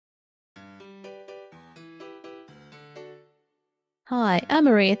Hi, I'm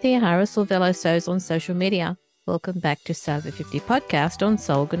Maria Theohara, Silvello Sews on social media. Welcome back to SewOver50 podcast on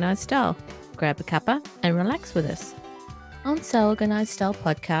Sew Organised Style. Grab a cuppa and relax with us. On Sew Organised Style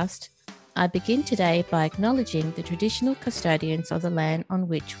podcast, I begin today by acknowledging the traditional custodians of the land on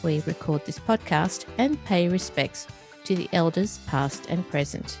which we record this podcast and pay respects to the elders past and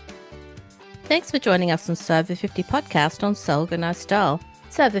present. Thanks for joining us on SewOver50 podcast on Sew Organised Style.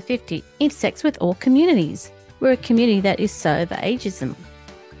 SewOver50 intersects with all communities. We're a community that is so over ageism.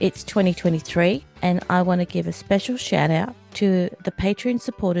 It's 2023, and I want to give a special shout out to the Patreon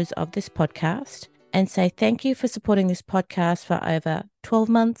supporters of this podcast and say thank you for supporting this podcast for over 12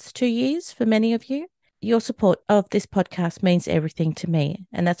 months, 2 years for many of you. Your support of this podcast means everything to me,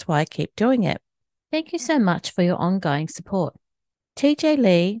 and that's why I keep doing it. Thank you so much for your ongoing support. TJ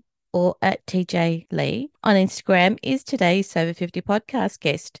Lee, or at TJ Lee on Instagram, is today's SewOver50 podcast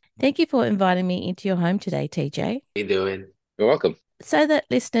guest. Thank you for inviting me into your home today, TJ. How you doing? You're welcome. So that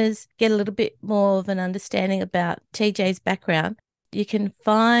listeners get a little bit more of an understanding about TJ's background, you can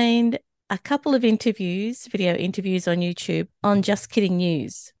find a couple of interviews, video interviews on YouTube on Just Kidding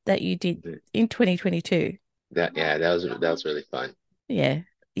News that you did in 2022. That was really fun. Yeah,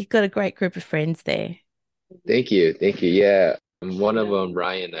 you've got a great group of friends there. Thank you. Yeah, one of them,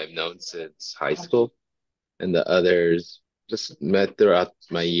 Ryan, I've known since high school, and the others just met throughout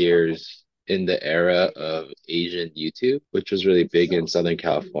my years in the era of Asian YouTube, which was really big in Southern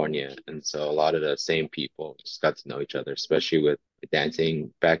California. And so a lot of the same people just got to know each other, especially with the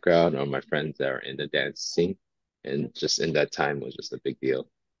dancing background or my friends that are in the dance scene. And just in that time was just a big deal.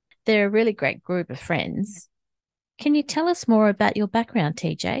 They're a really great group of friends. Can you tell us more about your background,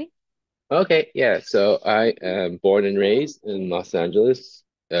 TJ? Okay, yeah. So I am born and raised in Los Angeles.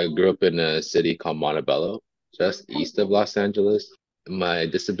 I grew up in a city called Montebello, just east of Los Angeles. My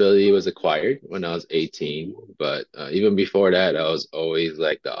disability was acquired when I was 18, but even before that, I was always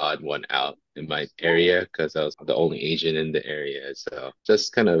like the odd one out in my area because I was the only Asian in the area. So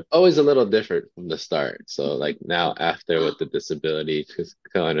just kind of always a little different from the start. So like now after with the disability, just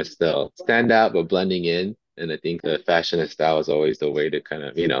kind of still stand out but blending in. And I think the fashion and style is always the way to kind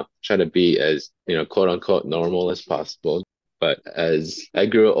of, try to be as, quote unquote normal as possible. But as I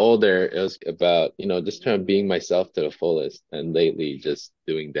grew older, it was about, just kind of being myself to the fullest. And lately, just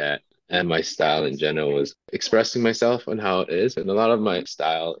doing that. And my style in general was expressing myself on how it is. And a lot of my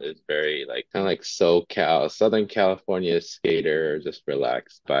style is very like kind of like SoCal, Southern California skater, just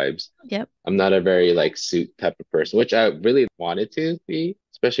relaxed vibes. Yep. I'm not a very like suit type of person, which I really wanted to be,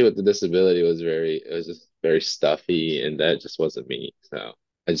 especially with the disability. It was just very stuffy, and that just wasn't me. So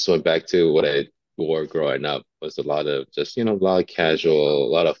I just went back to what I wore growing up was a lot of just, a lot of casual, a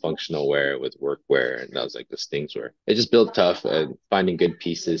lot of functional wear with work wear. And that was like those things where it just built tough and finding good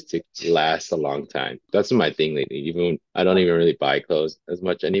pieces to last a long time. That's my thing lately. Even I don't even really buy clothes as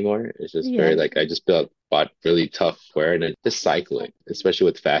much anymore. It's just very like I just bought really tough wear and just cycling, especially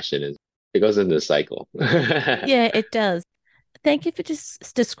with fashion, is it goes into the cycle. Yeah, it does. Thank you for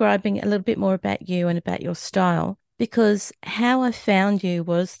just describing a little bit more about you and about your style, because how I found you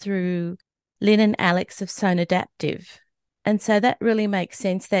was through Lynn and Alex of Sewn Adaptive. And so that really makes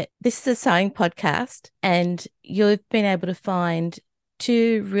sense that this is a sewing podcast and you've been able to find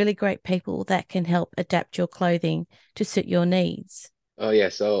two really great people that can help adapt your clothing to suit your needs. Oh yeah,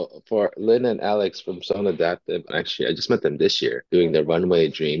 so for Lynn and Alex from Sewn Adaptive, actually I just met them this year doing the Runway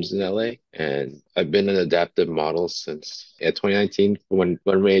Dreams in LA. And I've been an adaptive model since 2019 when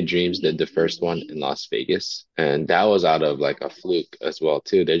Runway Dreams did the first one in Las Vegas. And that was out of like a fluke as well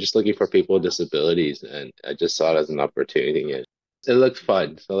too. They're just looking for people with disabilities, and I just saw it as an opportunity. And it looked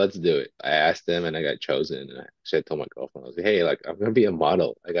fun, so let's do it. I asked them and I got chosen. And I actually told my girlfriend, I was like, hey, like I'm gonna be a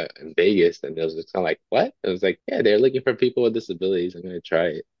model. I got in Vegas, and it was just kind of like, what? I was like, yeah, they're looking for people with disabilities. I'm gonna try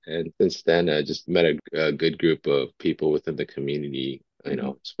it. And since then, I just met a good group of people within the community.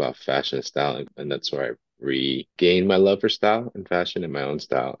 It's about fashion and style, and that's where I regained my love for style and fashion and my own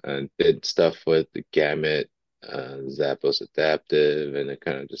style, and did stuff with the Gamut, Zappos Adaptive, and it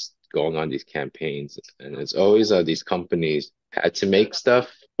kind of just going on these campaigns. And it's always these companies had to make stuff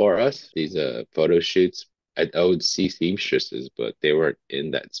for us, these photo shoots. I would see seamstresses, but they weren't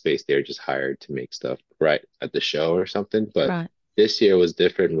in that space. They were just hired to make stuff right at the show or something. But Right. this year was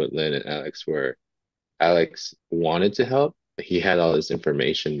different with Lynn and Alex, where Alex wanted to help. He had all this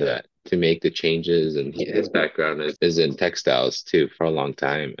information that to make the changes, and his background is in textiles too for a long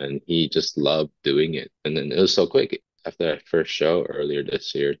time, and he just loved doing it. And then it was so quick. After that first show earlier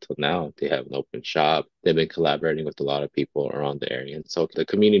this year till now, they have an open shop. They've been collaborating with a lot of people around the area. And so the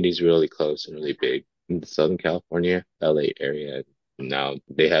community is really close and really big in the Southern California, LA area. And now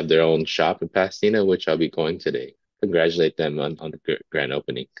they have their own shop in Pasadena, which I'll be going today. congratulate them on the grand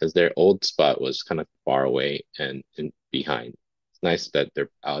opening because their old spot was kind of far away and behind. It's nice that they're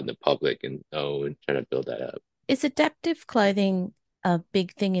out in the public and known, trying to build that up. Is adaptive clothing a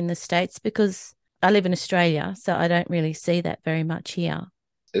big thing in the States? Because I live in Australia, so I don't really see that very much here.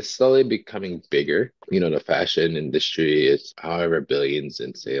 It's slowly becoming bigger. The fashion industry is however billions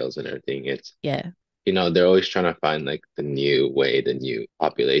in sales and everything. Yeah. They're always trying to find like the new way, the new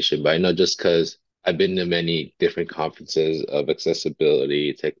population. But I know just because I've been to many different conferences of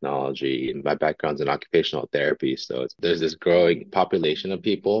accessibility, technology, and my background's in occupational therapy. So there's this growing population of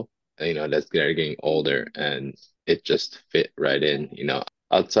people, that's getting older and it just fit right in.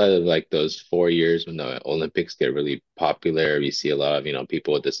 Outside of like those 4 years when the Olympics get really popular, we see a lot of,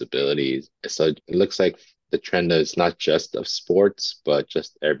 people with disabilities. So it looks like the trend is not just of sports, but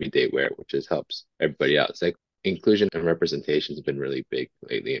just everyday wear, which just helps everybody out. It's like inclusion and representation has been really big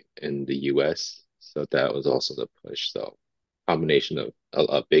lately in the US. So that was also the push. So combination of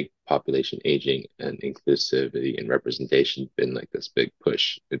a big population aging and inclusivity and representation been like this big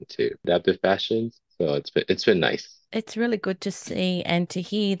push into adaptive fashion. So it's been nice. It's really good to see and to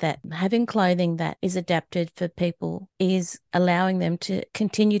hear that having clothing that is adapted for people is allowing them to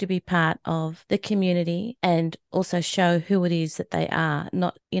continue to be part of the community and also show who it is that they are,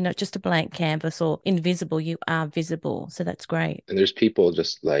 not, just a blank canvas or invisible. You are visible. So that's great. And there's people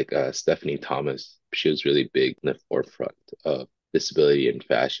just like Stephanie Thomas. She was really big in the forefront of disability in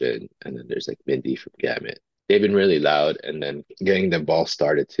fashion. And then there's like Mindy from Gamut. They've been really loud and then getting the ball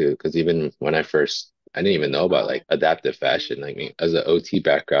started too. Because even when I didn't even know about like adaptive fashion. I mean, as an OT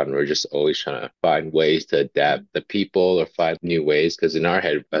background, we're just always trying to find ways to adapt the people or find new ways. Because in our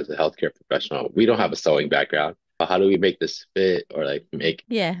head, as a healthcare professional, we don't have a sewing background. How do we make this fit or like make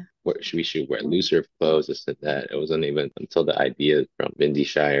Yeah. we should wear looser clothes, this and that. It wasn't even until the idea from Mindy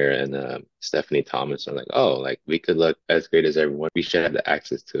Shire and Stephanie Thomas are like, oh, like we could look as great as everyone. We should have the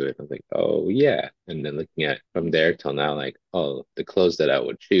access to it. I was like, oh yeah. And then looking at from there till now, like, oh, the clothes that I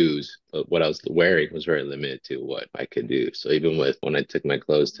would choose, what I was wearing was very limited to what I could do. So even with when I took my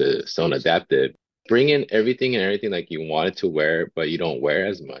clothes to Sewn Adaptive, bring in everything and everything like you wanted to wear, but you don't wear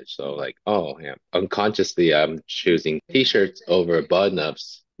as much. So like, oh yeah, unconsciously I'm choosing t-shirts over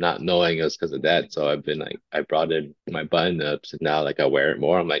button-ups, not knowing it was because of that. So I've been like, I brought in my button-ups and now like I wear it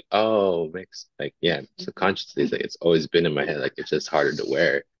more. I'm like, oh, mix like yeah, subconsciously it's like it's always been in my head, like it's just harder to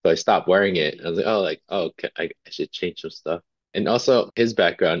wear. So I stopped wearing it. I was like, oh, okay, I should change some stuff. And also his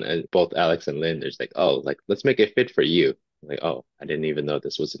background and both Alex and Lynn, there's like, oh, like let's make it fit for you. Like, oh, I didn't even know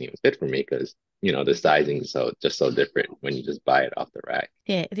this wasn't even fit for me because the sizing is so different when you just buy it off the rack.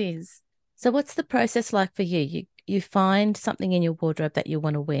 Yeah, it is. So what's the process like for you? You find something in your wardrobe that you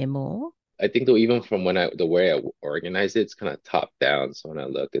want to wear more? I think though, even from the way I organize it, it's kind of top down. So when I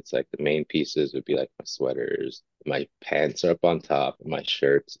look, it's like the main pieces would be like my sweaters, my pants are up on top, my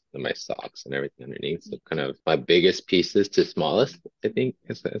shirts, and my socks and everything underneath. So kind of my biggest pieces to smallest, I think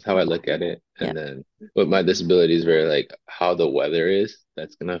is how I look at it. Yeah. And then with my disabilities, where like how the weather is,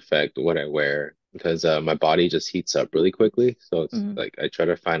 that's gonna affect what I wear because my body just heats up really quickly. So it's Mm. like I try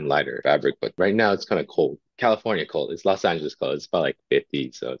to find lighter fabric, but right now it's kind of cold. California cold. It's Los Angeles cold. It's about like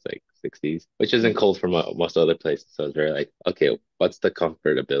 50, so it's like 60s, which Yeah. isn't cold from most other places. So it's very like, okay, what's the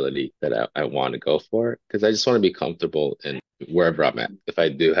comfortability that I want to go for? Because I just want to be comfortable in wherever I'm at. If I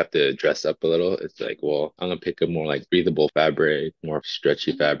do have to dress up a little, it's like, well, I'm gonna pick a more like breathable fabric, more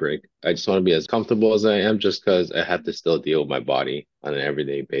stretchy fabric. I just want to be as comfortable as I am just because I have to still deal with my body on an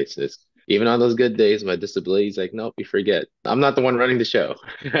everyday basis. Even on those good days, my disability is like, nope, you forget. I'm not the one running the show.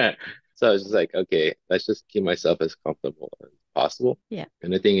 So I was just like, okay, let's just keep myself as comfortable as possible. Yeah.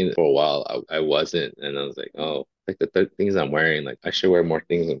 And I think for a while I wasn't, and I was like, oh, like the things I'm wearing, like I should wear more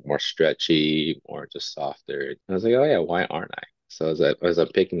things like more stretchy, more just softer. And I was like, oh yeah, why aren't I? So as I'm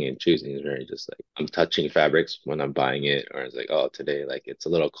picking and choosing, it's very just like I'm touching fabrics when I'm buying it, or it's like, oh, today like it's a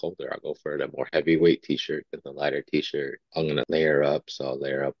little colder, I'll go for the more heavyweight t-shirt than the lighter t-shirt. I'm gonna layer up, so I'll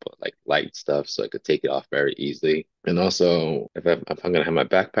layer up with, like light stuff so I could take it off very easily. And also, if I'm gonna have my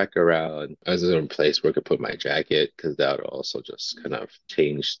backpack around, as a place where I could put my jacket, because that would also just kind of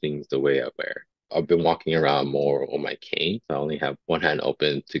change things the way I wear. I've been walking around more on my cane. So I only have one hand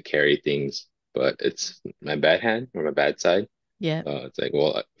open to carry things, but it's my bad hand or my bad side. Yeah. It's like,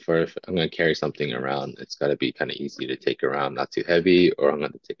 well, if I'm gonna carry something around, it's gotta be kind of easy to take around, not too heavy, or I'm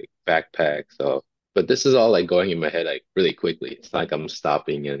gonna take a backpack. So, but this is all like going in my head like really quickly. It's not like I'm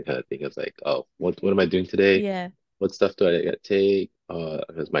stopping and kind of think it's like, oh, what am I doing today? Yeah. what stuff do I gotta take?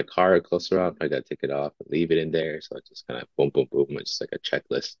 Is my car close around? I gotta take it off and leave it in there. So I just kind of boom, boom, boom. It's just like a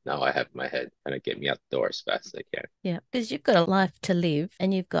checklist. Now I have in my head, kind of get me out the door as fast as I can. Yeah, because you've got a life to live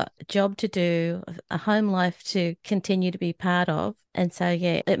and you've got a job to do, a home life to continue to be part of. And so,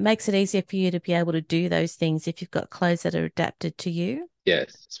 yeah, it makes it easier for you to be able to do those things if you've got clothes that are adapted to you.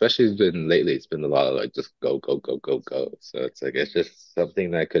 Yes, especially lately, it's been a lot of like just go, go, go, go, go. So it's like it's just something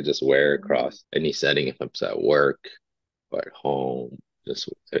that I could just wear across any setting if I'm at work or at home, just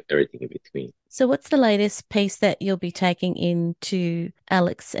everything in between. So, what's the latest piece that you'll be taking in to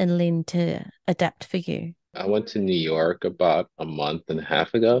Alex and Lynn to adapt for you? I went to New York about a month and a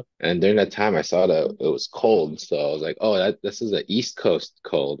half ago, and during that time, I saw that it was cold. So I was like, "Oh, this is a East Coast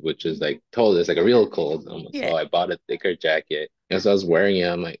cold, which is like told it's like a real cold." Yeah. So I bought a thicker jacket. As I was wearing it,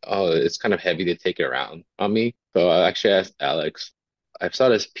 I'm like, "Oh, it's kind of heavy to take around on me." So I actually asked Alex. I saw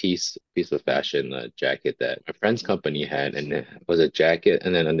this piece of fashion jacket that my friend's company had, and it was a jacket,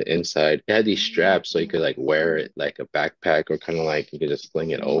 and then on the inside it had these straps so you could like wear it like a backpack or kind of like you could just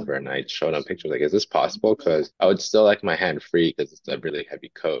fling it over. And I showed him pictures like, is this possible? Because I would still like my hand free because it's a really heavy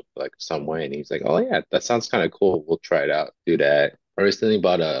coat, like some way. And he's like, oh yeah, that sounds kind of cool. We'll try it out. Do that. I recently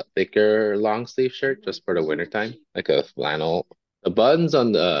bought a thicker long sleeve shirt just for the wintertime, like a flannel. The buttons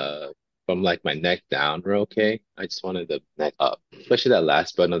on the from like my neck down were okay. I just wanted the neck up. Especially that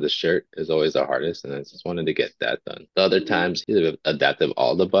last button of the shirt is always the hardest, and I just wanted to get that done. The other times he's adaptive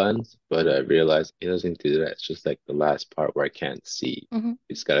all the buttons, but I realized he doesn't do that. It's just like the last part where I can't see. Hmm.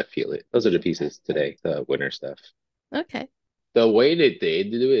 You just gotta feel it. Those are the pieces today, the winter stuff. Okay. The way that they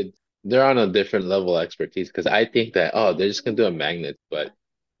do it, they're on a different level of expertise because I think that oh, they're just gonna do a magnet, but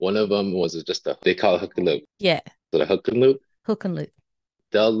one of them was just a they call it hook and loop. Yeah. So the hook and loop Hook and loop.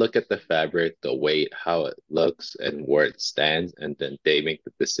 they'll look at the fabric, the weight, how it looks, and where it stands, and then they make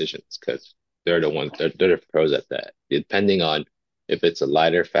the decisions because they're the ones, they're the pros at that. Depending on if it's a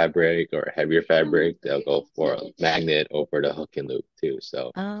lighter fabric or a heavier fabric, they'll go for a magnet over the hook and loop too.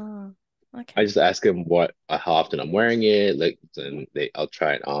 So Oh, I okay. just ask them how often I'm wearing it, like, and I'll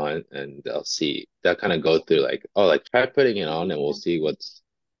try it on, and they'll see. They'll kind of go through like, oh, like try putting it on, and we'll see what's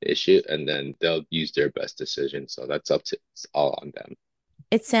the issue, and then they'll use their best decision. So that's up to it's all on them.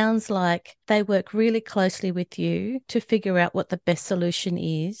 It sounds like they work really closely with you to figure out what the best solution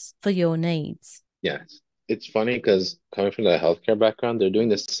is for your needs. Yes. It's funny because coming from the healthcare background, they're doing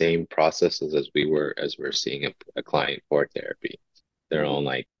the same processes as we're seeing a client for therapy. Their own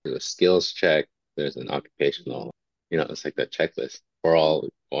like there's a skills check, there's an occupational, it's like that checklist. We're all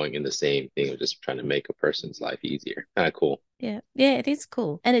going in the same thing of just trying to make a person's life easier. Kind of cool. Yeah, yeah, it is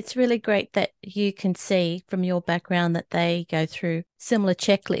cool. And it's really great that you can see from your background that they go through similar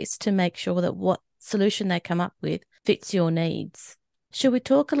checklists to make sure that what solution they come up with fits your needs. Should we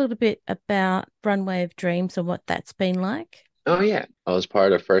talk a little bit about Runway of Dreams and what that's been like? Oh yeah. I was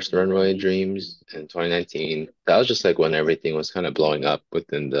part of First Runway Dreams in 2019. That was just like when everything was kind of blowing up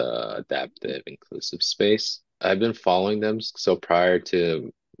within the adaptive inclusive space. I've been following them. So prior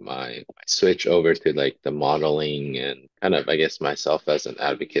to my switch over to like the modeling and kind of I guess myself as an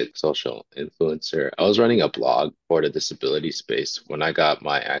advocate, social influencer, I was running a blog for the disability space when I got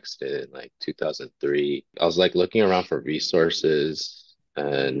my accident in like 2003. I was like looking around for resources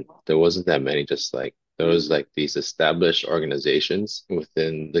and there wasn't that many, just like there was like these established organizations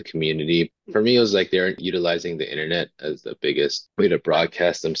within the community. For me, it was like they're utilizing the internet as the biggest way to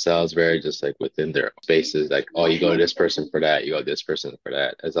broadcast themselves, very just like within their spaces. Like, oh, you go to this person for that, you go to this person for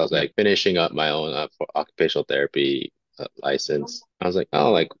that. As I was Yeah. like finishing up my own occupational therapy license, I was like,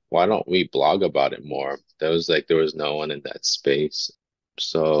 oh, like why don't we blog about it more? There was no one in that space.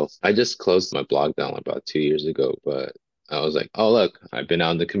 So I just closed my blog down about 2 years ago, but I was like, oh, look, I've been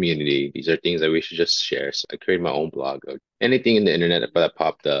out in the community. These are things that we should just share. So I created my own blog of anything in the internet that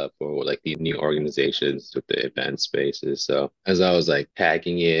popped up or like these new organizations with the event spaces. So as I was like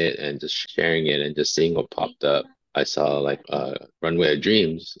tagging it and just sharing it and just seeing what popped up, I saw like Runway of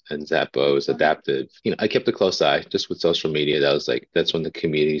Dreams and Zappos Adaptive. I kept a close eye just with social media. That's when the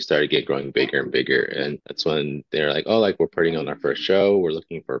community started growing bigger and bigger. And that's when they're like, oh, like we're putting on our first show. We're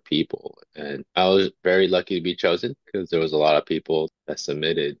looking for people. And I was very lucky to be chosen because there was a lot of people that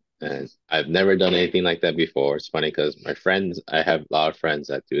submitted. And I've never done anything like that before. It's funny because I have a lot of friends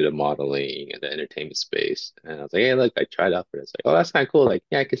that do the modeling and the entertainment space. And I was like, hey, look, I tried out for this. Like, oh, that's kind of cool. Like,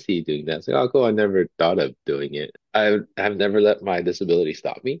 yeah, I can see you doing that. It's like, oh, cool. I never thought of doing it. I have never let my disability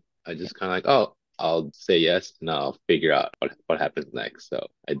stop me. I just kind of like, oh, I'll say yes and I'll figure out what happens next. So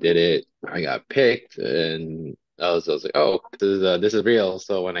I did it. I got picked and I was like, oh, this is real.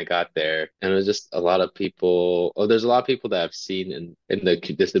 So when I got there, and it was just a lot of people. Oh, there's a lot of people that I've seen in the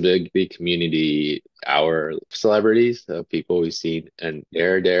disability community, our celebrities, people we've seen, and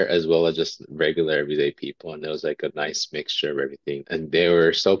they're there as well as just regular everyday people. And there was like a nice mixture of everything, and they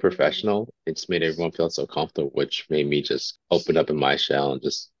were so professional. It just made everyone feel so comfortable, which made me just open up in my shell and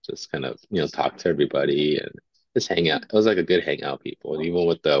just kind of talk to everybody and just hang out. It was like a good hangout people. And even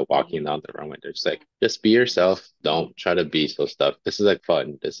with the walking down the runway, they're just like, just be yourself. Don't try to be so stuff. This is like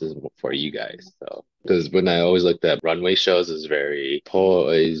fun. This is for you guys. So, because when I always looked at runway shows, it's very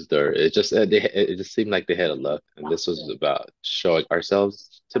poised, or it just seemed like they had a look. And this was about showing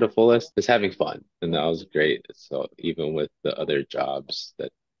ourselves to the fullest, just having fun, and that was great. So even with the other jobs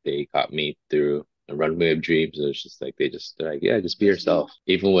that they got me through a runway of dreams. It was just like they're like, yeah, just be yourself.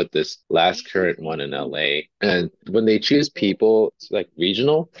 Even with this last current one in LA. And when they choose people, it's like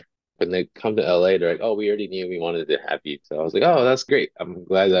regional. When they come to LA, they're like, oh, we already knew we wanted to have you. So I was like, oh, that's great. I'm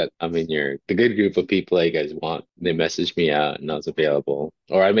glad that I'm in the good group of people that you guys want. They messaged me out and I was available.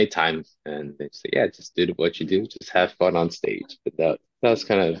 Or I made time and they say, yeah, just do what you do. Just have fun on stage. But that was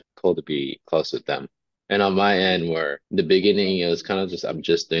kind of cool to be close with them. And on my end, where in the beginning it was kind of just I'm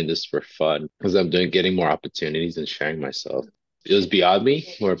just doing this for fun because I'm doing getting more opportunities and sharing myself. It was beyond me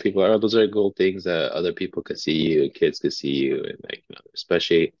where people are, oh, those are cool things that other people could see you, and kids could see you, and like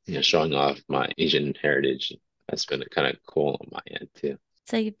especially showing off my Asian heritage. That's been kind of cool on my end too.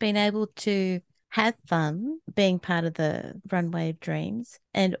 So you've been able to have fun being part of the Runway of Dreams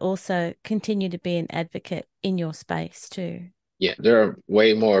and also continue to be an advocate in your space too. Yeah, there are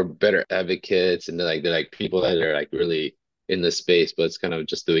way more better advocates and they're like people that are like really in the space, but it's kind of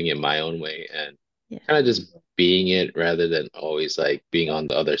just doing it my own way and Yeah. kind of just being it rather than always like being on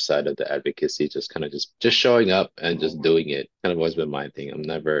the other side of the advocacy, just kind of just showing up and just doing it. Kind of always been my thing. I'm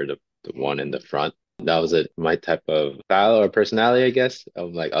never the one in the front. That was my type of style or personality, I guess.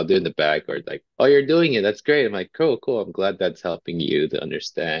 I'm like, I'll do it in the back or like, oh, you're doing it. That's great. I'm like, cool, cool. I'm glad that's helping you to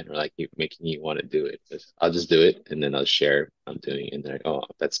understand or like making you want to do it. I'll just do it and then I'll share I'm doing it. And they're like, oh,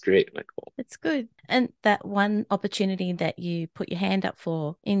 that's great. I'm like, cool. It's good. And that one opportunity that you put your hand up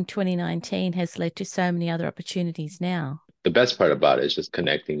for in 2019 has led to so many other opportunities now. The best part about it is just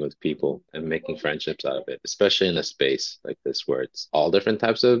connecting with people and making friendships out of it, especially in a space like this where it's all different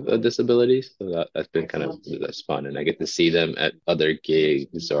types of disabilities. So that's been kind of that's fun, and I get to see them at other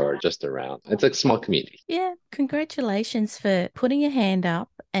gigs or just around. It's like a small community. Yeah, congratulations for putting your hand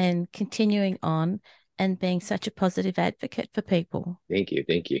up and continuing on and being such a positive advocate for people. Thank you,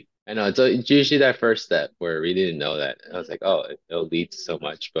 thank you. I know it's usually that first step where we didn't know that. I was like, oh, it'll lead to so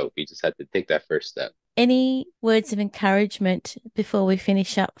much, but we just had to take that first step. Any words of encouragement before we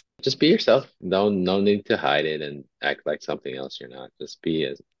finish up? Just be yourself. No need to hide it and act like something else you're not. Just be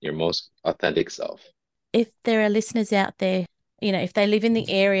as your most authentic self. If there are listeners out there, if they live in the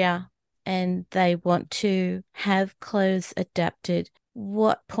area and they want to have clothes adapted,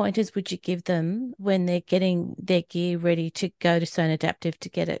 what pointers would you give them when they're getting their gear ready to go to Sewn Adaptive to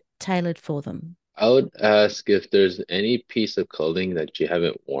get it tailored for them? I would ask if there's any piece of clothing that you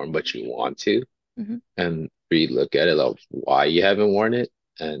haven't worn but you want to, Mm-hmm. and re-look at it of why you haven't worn it,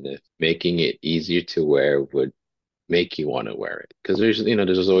 and if making it easier to wear would make you want to wear it. Because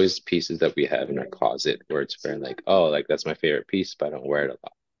there's always pieces that we have in our closet where it's very like, oh, like that's my favorite piece, but I don't wear it a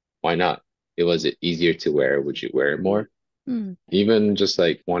lot. Why not? It was it easier to wear? Would you wear it more? Mm. Even just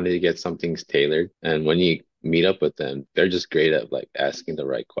like wanting to get some things tailored. And when you meet up with them, they're just great at like asking the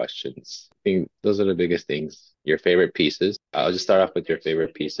right questions. I think those are the biggest things. Your favorite pieces. I'll just start off with your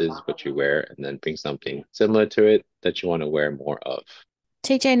favorite pieces, what you wear, and then bring something similar to it that you want to wear more of.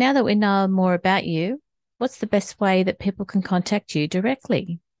 TJ, now that we know more about you, what's the best way that people can contact you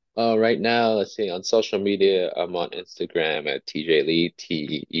directly? Right now, let's see, on social media, I'm on Instagram at TJ Lee,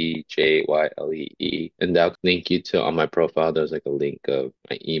 TEJYLEE. And that'll link you to on my profile. There's like a link of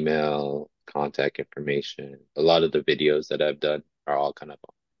my email, contact information. A lot of the videos that I've done are all kind of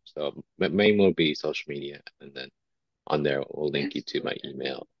on. So my main will be social media. And then on there, we'll link you to my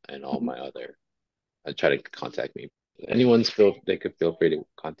email and all my other. I try to contact me. They could feel free to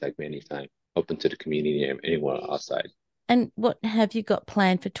contact me anytime. Open to the community and anyone outside. And what have you got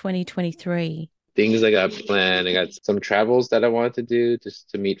planned for 2023? Things I got planned. I got some travels that I wanted to do just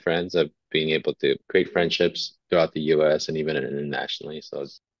to meet friends of being able to create friendships throughout the US and even internationally. So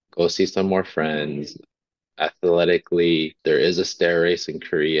go see some more friends. Athletically, there is a stair race in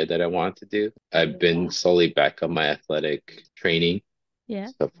Korea that I want to do. I've been slowly back on my athletic training. Yeah.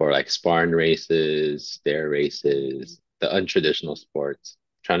 So for like sparring races, stair races, the untraditional sports,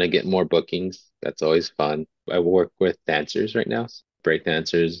 trying to get more bookings. That's always fun. I work with dancers right now, break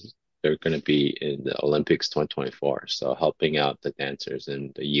dancers, they're going to be in the Olympics 2024. So helping out the dancers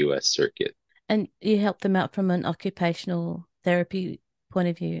in the US circuit. And you help them out from an occupational therapy point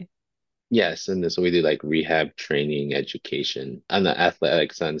of view. Yes, and so we do like rehab training, education. On the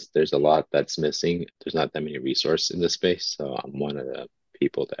athletic sense, there's a lot that's missing. There's not that many resources in the space. So I'm one of the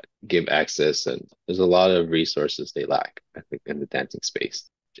people that give access, and there's a lot of resources they lack, I think, in the dancing space.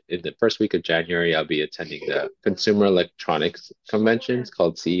 In the first week of January, I'll be attending the Consumer Electronics Convention. It's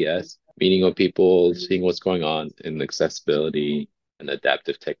called CES, meeting with people, seeing what's going on in accessibility and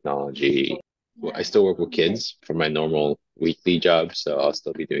adaptive technology. I still work with kids for my normal weekly job, so I'll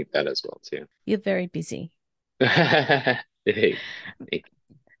still be doing that as well too. You're very busy. Hey,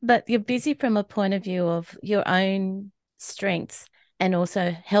 But you're busy from a point of view of your own strengths and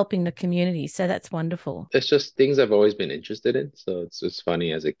also helping the community. So that's wonderful. it's just things I've always been interested in. So it's just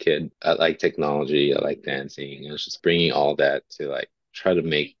funny as a kid. I like technology, I like dancing. I was just bringing all that to like try to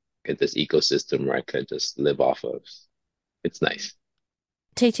make it this ecosystem where I could just live off of. It's nice.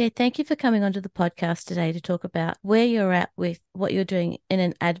 TJ, thank you for coming onto the podcast today to talk about where you're at with what you're doing in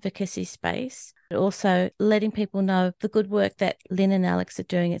an advocacy space, but also letting people know the good work that Lynn and Alex are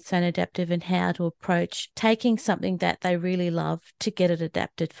doing at Sewn Adaptive and how to approach taking something that they really love to get it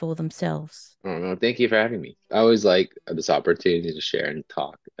adapted for themselves. Oh, no, thank you for having me. I always like this opportunity to share and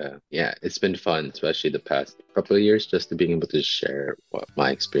talk. Yeah, it's been fun, especially the past couple of years, just to being able to share what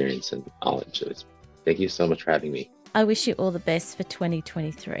my experience and knowledge is. Thank you so much for having me. I wish you all the best for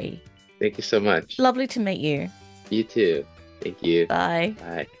 2023. Thank you so much. Lovely to meet you. You too. Thank you. Bye.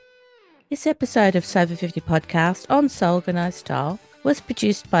 Bye. This episode of SewOver50 podcast on Sew Organised Style was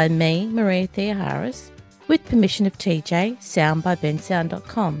produced by me, Maria Thea Harris, with permission of TJ, sound by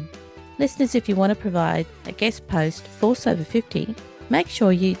bensound.com. Listeners, if you want to provide a guest post for SewOver50, make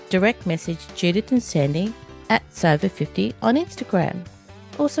sure you direct message Judith and Sandy at SewOver50 on Instagram.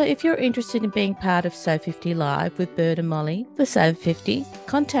 Also, if you're interested in being part of Sew50 Live with Bird and Molly for Sew50,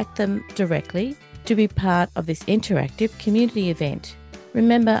 contact them directly to be part of this interactive community event.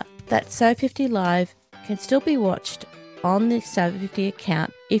 Remember that Sew50 Live can still be watched on the Sew50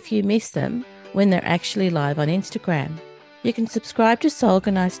 account if you miss them when they're actually live on Instagram. You can subscribe to Sew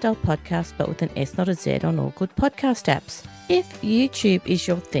Organised Style Podcast, but with an S, not a Z, on all good podcast apps. If YouTube is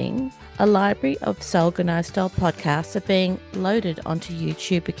your thing, a library of Sew Organised Style podcasts are being loaded onto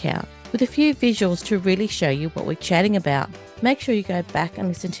YouTube account with a few visuals to really show you what we're chatting about. Make sure you go back and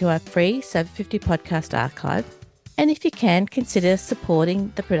listen to our free SewOver50 podcast archive. And if you can, consider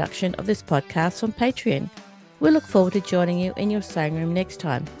supporting the production of this podcast on Patreon. We look forward to joining you in your sewing room next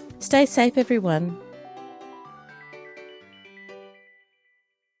time. Stay safe, everyone.